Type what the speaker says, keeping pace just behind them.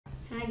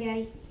Hi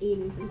guys,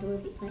 Aiden from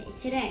Dorothy Play.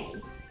 Today,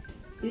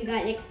 we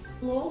got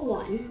Explore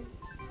 1,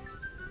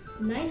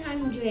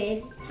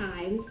 900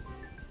 times,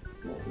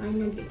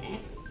 900x,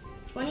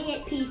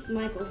 28 piece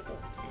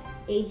microscope set,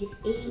 ages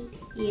 8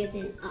 years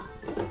and up.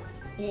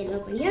 And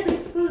open. You have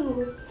the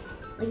screw,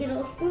 like a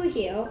little screw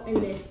here in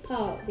this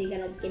part, so you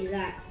gotta get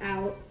that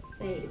out,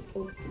 and it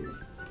opens.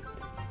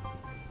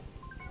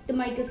 The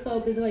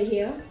microscope is right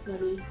here.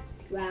 Let me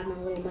grab my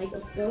little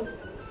microscope.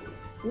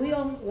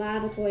 Real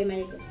laboratory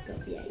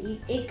microscope. Yeah,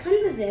 it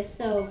comes with this,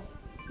 so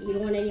you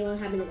don't want anyone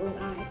having their own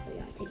eyes. So you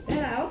gotta take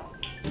that out.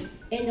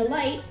 And the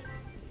light,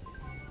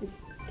 just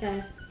kind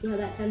of see how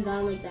that turns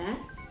on like that.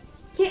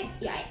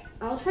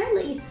 I'll try to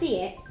let you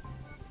see it,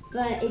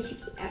 but if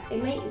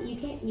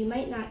you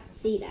might not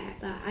see that,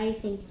 but I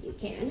think you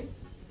can.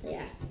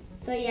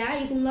 So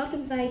yeah, you can look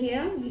inside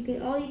here.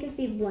 All you can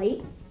see is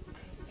light.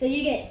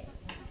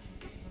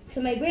 So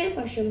my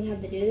grandpa showed me how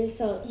to do this.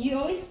 So you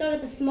always start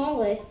at the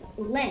smallest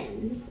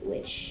lens,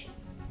 which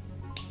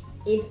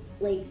is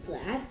like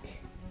that.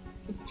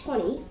 It's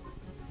 20.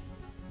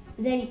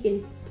 Then you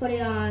can put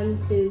it on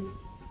to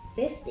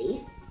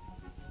 50.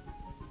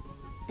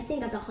 I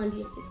think up to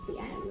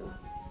 150, I don't know.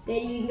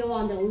 Then you can go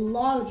on the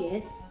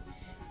largest.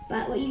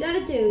 But what you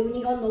gotta do when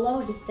you go on the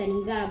largest setting,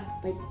 you gotta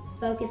like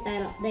focus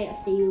that up there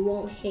so you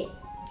won't hit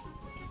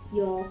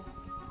your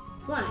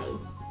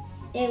slides.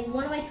 And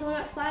what am I telling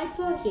about slides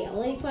for? Here,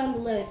 let me put on the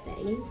lower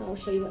setting, so I'll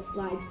show you what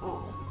slides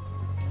are.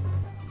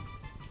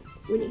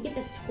 When you get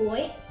this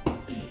toy,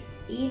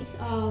 these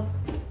are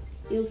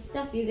your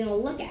stuff you're gonna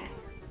look at.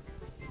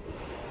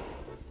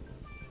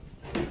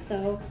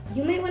 So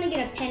you might want to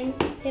get a pen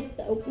tip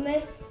to open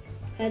this,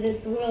 because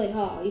it's really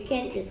hard. You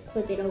can't just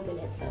clip it open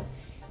it.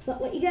 But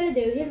what you gotta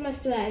do, here's my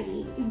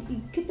strategy.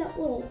 You get that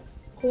little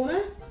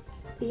corner,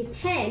 put your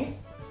pen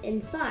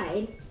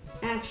inside.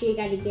 Actually, you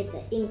gotta get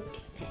the ink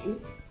pen.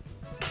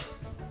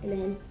 And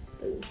then,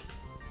 boom.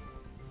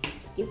 Take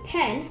your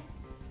pen,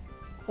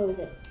 close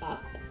it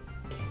up,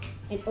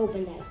 and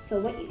open that.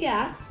 So what you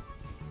got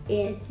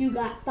is you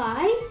got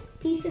 5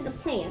 pieces of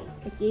plants,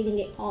 if you even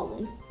get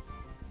pollen.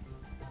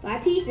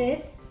 5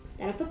 pieces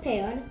that are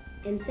prepared,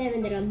 and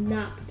 7 that are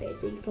not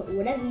prepared. So you can put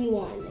whatever you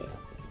want in there.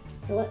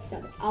 So let's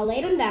start. I'll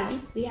lay them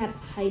down. We have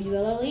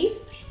hydrilla leaf.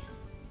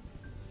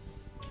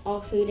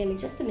 I'll show you them in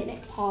just a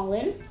minute.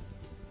 Pollen.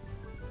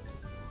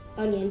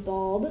 Onion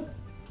bulb.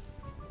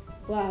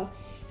 Wow.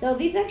 So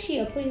these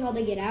actually are pretty hard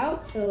to get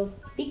out, so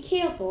be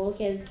careful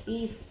because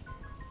these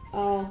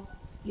are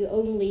your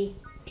only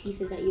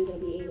pieces that you're going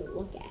to be able to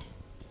look at.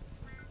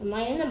 I'm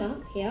lining them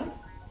up here,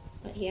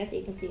 right here, so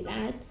you can see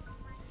that.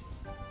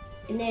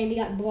 And then we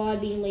got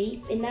broadbean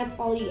leaf, and that's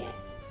all you get,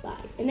 5.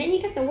 And then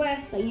you got the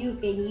rest that you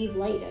can use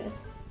later.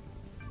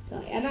 So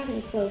I'm not going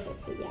to close it,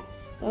 so yeah.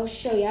 So I'll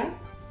show you.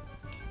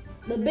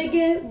 The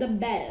bigger, the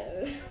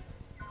better.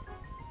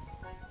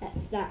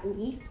 That's that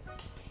leaf.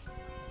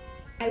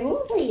 I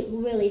will say,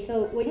 really,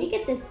 so when you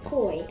get this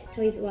toy,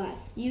 Toys R Us,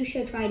 you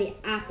should try the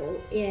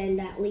apple and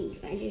that leaf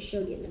I just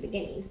showed you in the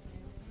beginning.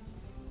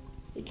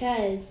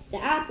 Because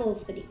the apple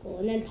is pretty cool.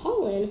 And then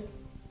pollen,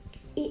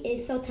 it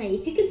is so tiny.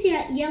 If you can see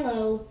that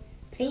yellow,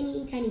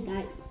 tiny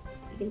dot,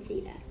 you can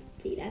see that.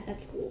 See that?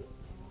 That's cool.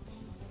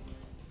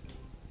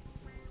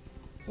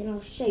 And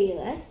I'll show you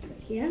this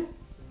right here.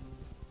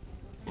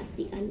 That's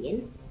the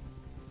onion.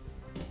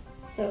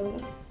 So,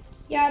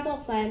 yeah, it's all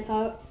plant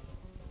parts.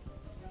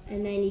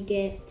 And then you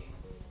get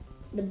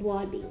the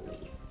broadbean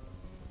leaf.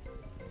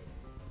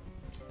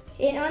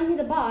 And on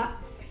the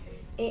box,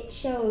 it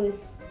shows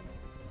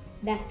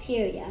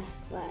bacteria,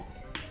 but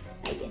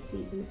I guess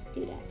we can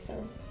do that.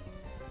 So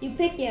you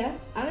pick here.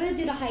 I'm gonna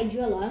do the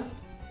hydrilla,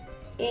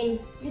 and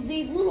there's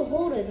these little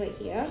holders right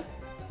here.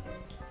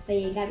 So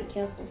you gotta be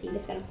careful. So you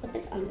just gotta put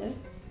this under,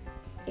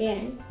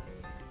 and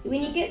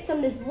when you get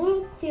some of this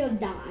little clear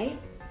dye,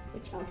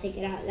 which I'll take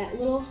it out, that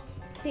little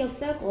clear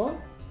circle,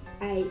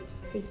 I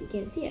think you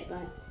can't see it, but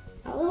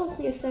a little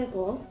clear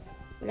circle,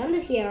 but under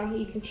here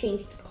you can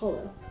change the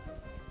color.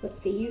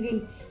 Let's see,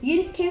 you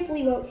just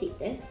carefully rotate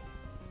this.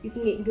 You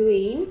can get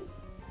green,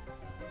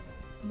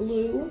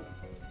 blue,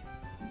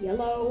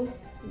 yellow,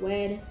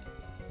 red,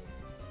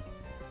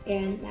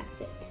 and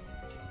that's it.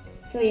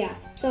 So yeah,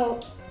 so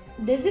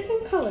there's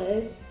different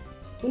colors.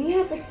 When you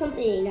have like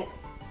something that's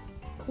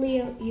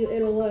clear,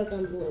 it'll work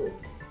on blue.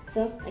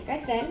 So like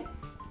I said,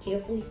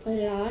 carefully put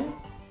it on.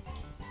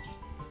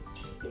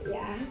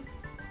 Yeah.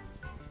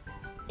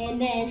 And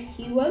then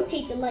you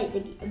rotate the light to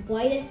get the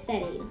brightest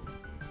setting.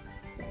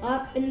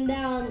 Up and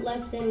down,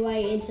 left and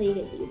right until you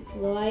get the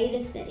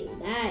brightest setting.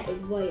 That is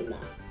bright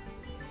enough.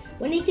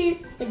 When it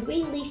gets the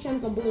green leaf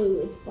turns to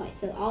blue, it's bright.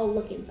 So I'll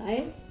look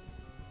inside.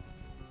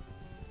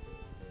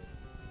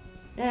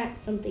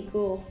 That's something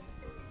cool.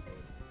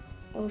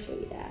 I'll show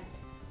you that.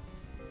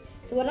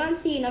 So what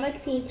I'm seeing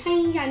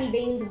tiny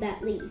veins of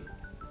that leaf,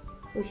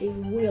 which is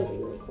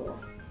really cool.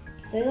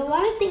 So there's a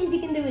lot of things you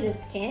can do with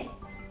this kit.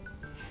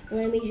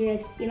 Let me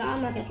just,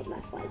 I'm not gonna put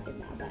my slides in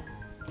now, but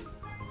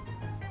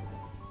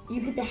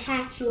you get to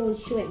hatch your own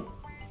shrimp.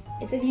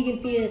 It's if you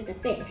can feed it the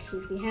fish,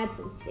 if you have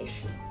some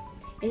fish.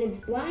 and it's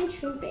blind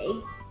shrimp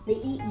eggs. They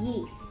eat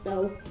yeast,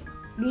 so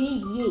you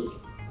need yeast.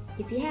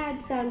 If you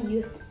had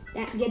some,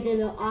 that gives them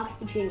the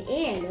oxygen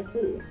and the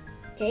food.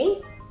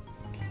 Okay?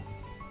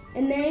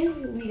 And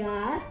then we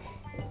got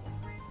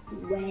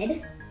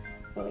red.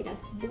 Oh, we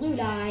got blue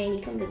dye, and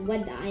it comes with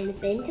red dye in the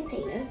same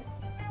container.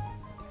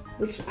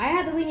 Which I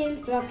have the reading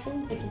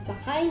instructions, which is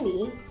behind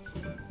me,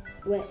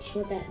 what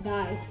that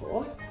dye is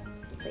for.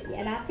 So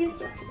yeah, that's the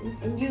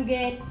instructions. And you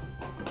get,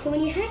 so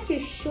when you hatch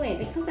your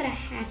shrimp, it comes out of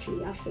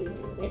hatchery. I'll show you in a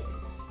little bit.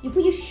 You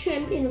put your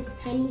shrimp in this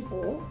tiny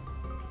hole.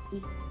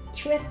 You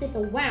twist this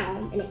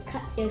around, and it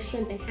cuts your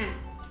shrimp in half.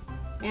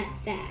 That's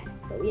sad.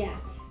 So yeah.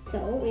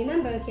 So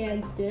remember,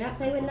 kids, do not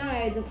play with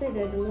knives or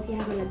scissors unless you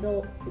have an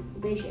adult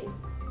supervision.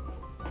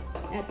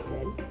 That's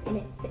good. And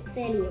it fits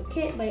in your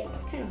kit, but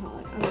it's kind of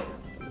hard.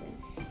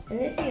 And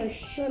this is your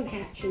shrimp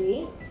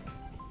hatchery.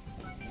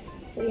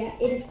 So yeah,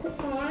 it is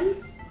clipped on.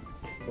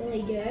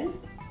 Really good.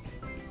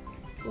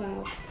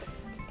 Wow.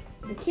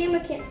 The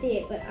camera can't see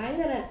it, but I'm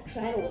gonna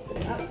try to lift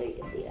it up so you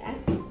can see that.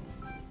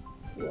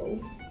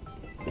 Whoa.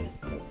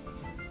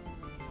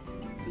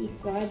 These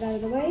slides out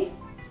of the way.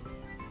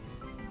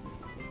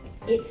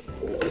 It's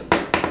full.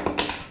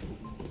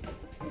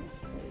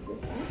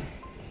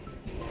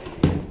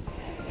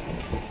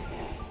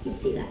 You can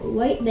see that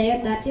right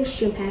there. That's your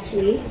shrimp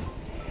hatchery.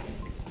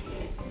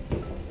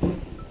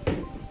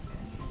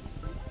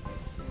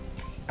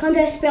 Comes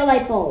with a spare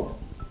light bulb.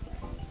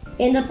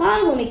 And the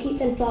problem, it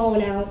keeps on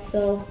falling out,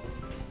 so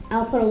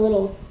I'll put a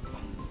little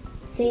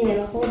thing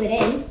that'll hold it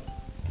in.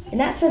 And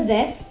that's for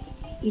this.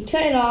 You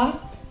turn it off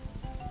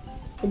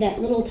with that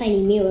little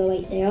tiny mirror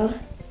right there.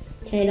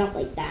 Turn it off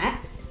like that.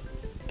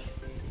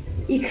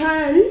 It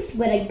comes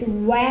with a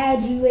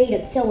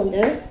graduated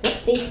cylinder. Let's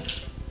see.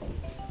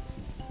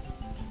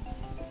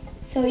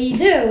 So you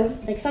do,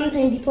 like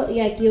sometimes you put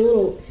like your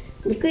little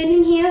liquid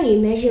in here and you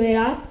measure it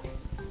up.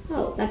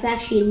 Oh, that's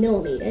actually in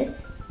millimeters.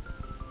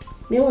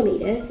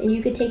 And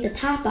you could take the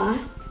top off.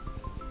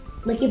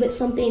 Like if it's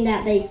something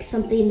that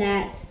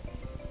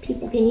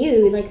people can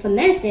use, like for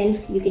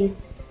medicine, you can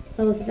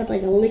close this up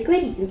like a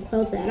liquid. You can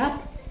close that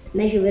up,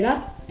 measure it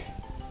up.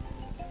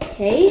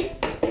 Okay.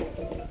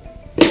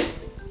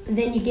 And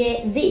then you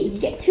get these.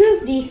 You get 2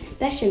 of these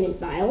specimen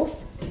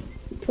vials.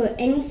 You put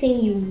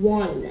anything you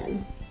want in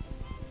them.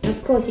 And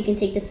of course, you can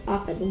take this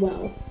off as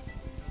well.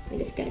 I'm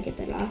just gonna get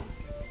that off.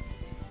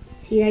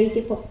 See that you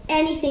can put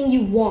anything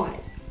you want.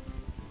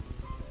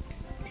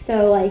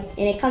 So like,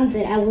 and it comes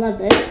in, I love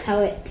this,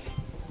 how it's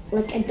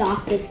like a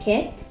doctor's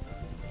kit.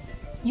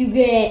 You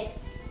get,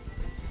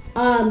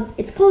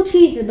 it's called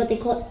tweezers, but they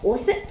call it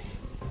forceps.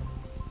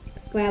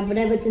 Grab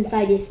whatever's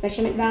inside your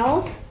specimen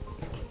valve.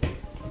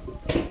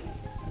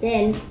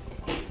 Then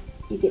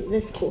you get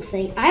this cool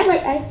thing.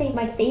 I think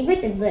my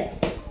favorite is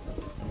this,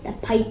 the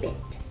pipette.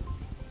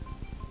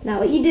 Now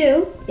what you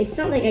do, it's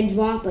not like a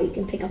dropper, you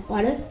can pick up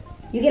water.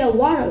 You get a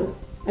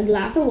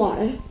glass of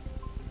water,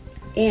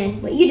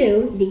 and what you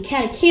do, you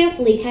kind of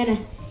carefully kind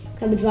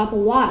of drop of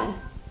water,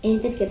 and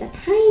it just gets a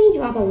tiny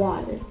drop of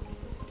water.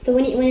 So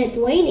when it's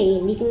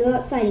raining, you can go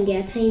outside and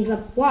get a tiny drop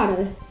of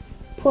water,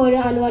 pour it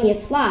on one of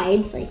your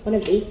slides, like one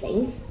of these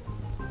things,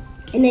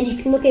 and then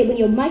you can look at it with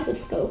your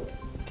microscope,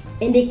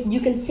 and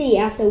you can see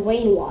after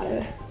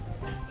rainwater.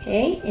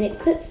 Okay, and it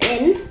clips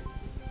in.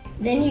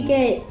 Then you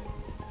get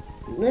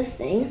this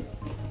thing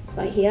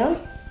right here.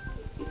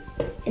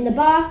 In the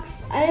box,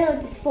 I don't know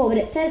what this is for, but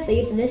it says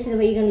so. This is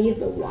where you're going to use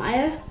the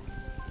wire.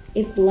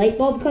 If the light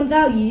bulb comes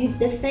out, you use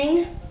this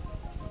thing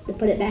to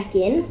put it back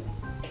in.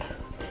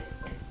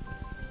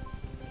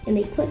 And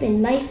they clip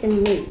in nice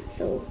and neat,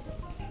 so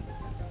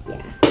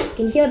yeah. You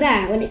can hear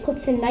that when it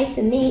clips in nice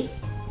and neat.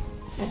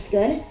 That's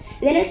good.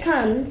 Then it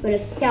comes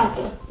with a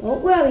scalpel.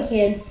 Don't worry,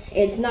 kids.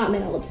 It's not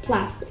metal, it's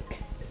plastic.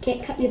 You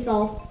can't cut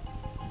yourself.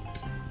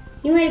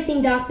 You might have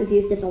seen doctors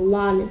use this a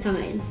lot of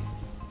times.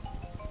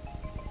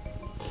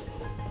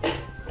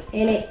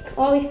 And it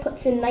always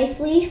clips in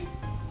nicely.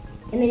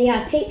 And then you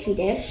have a petri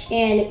dish.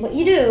 And what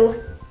you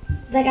do,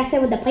 like I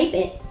said with the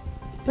pipette,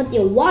 put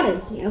your water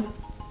in here.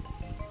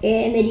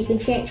 And then you can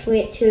transfer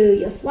it to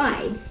your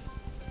slides.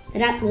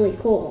 And that's really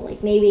cool.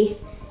 Like maybe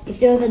if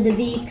there's a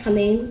disease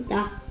coming,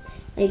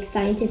 like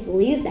scientists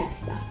will use that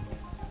stuff.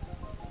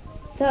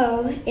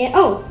 So, and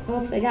oh, I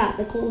almost forgot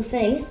the cool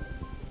thing.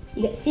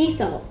 You get sea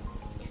salt.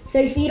 So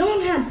if you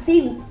don't have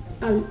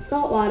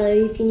salt water,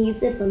 you can use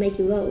this to make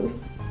your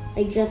own.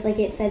 Like just like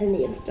it says in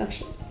the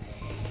instructions.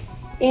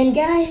 And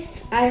guys,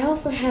 I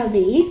also have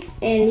these,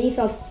 and these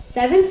are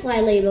 7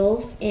 slide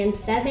labels and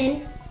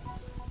 7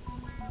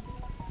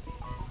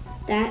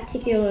 that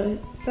particular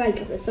slide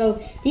covers.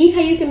 So these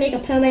how you can make a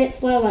permanent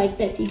slide like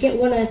this. You get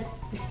one of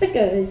the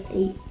stickers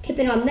and you keep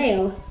it on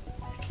there,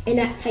 and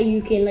that's how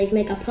you can like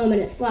make a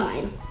permanent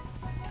slide.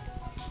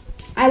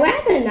 I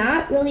rather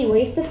not really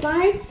waste the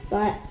slides,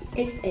 but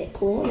it's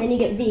cool. And then you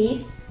get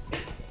these.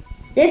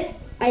 This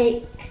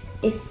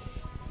is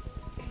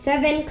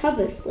 7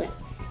 cover slips.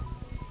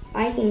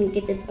 I can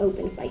get this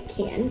open if I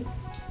can.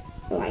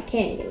 Oh, I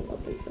can get it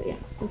open, so yeah.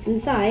 What's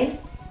inside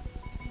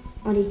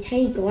are these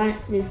tiny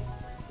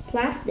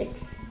plastics.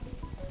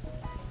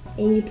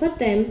 and you put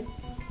them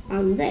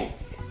on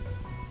this.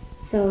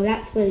 So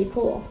that's really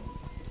cool.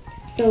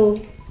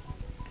 So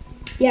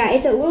yeah,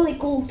 it's a really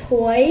cool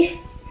toy.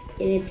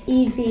 It is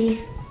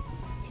easy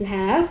to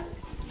have.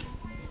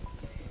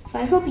 So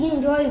I hope you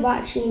enjoyed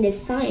watching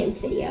this science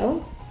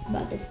video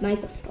about this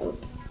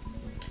microscope.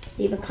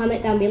 Leave a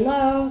comment down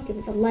below, give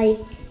us a like,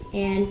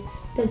 and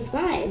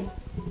subscribe.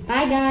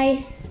 Bye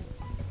guys!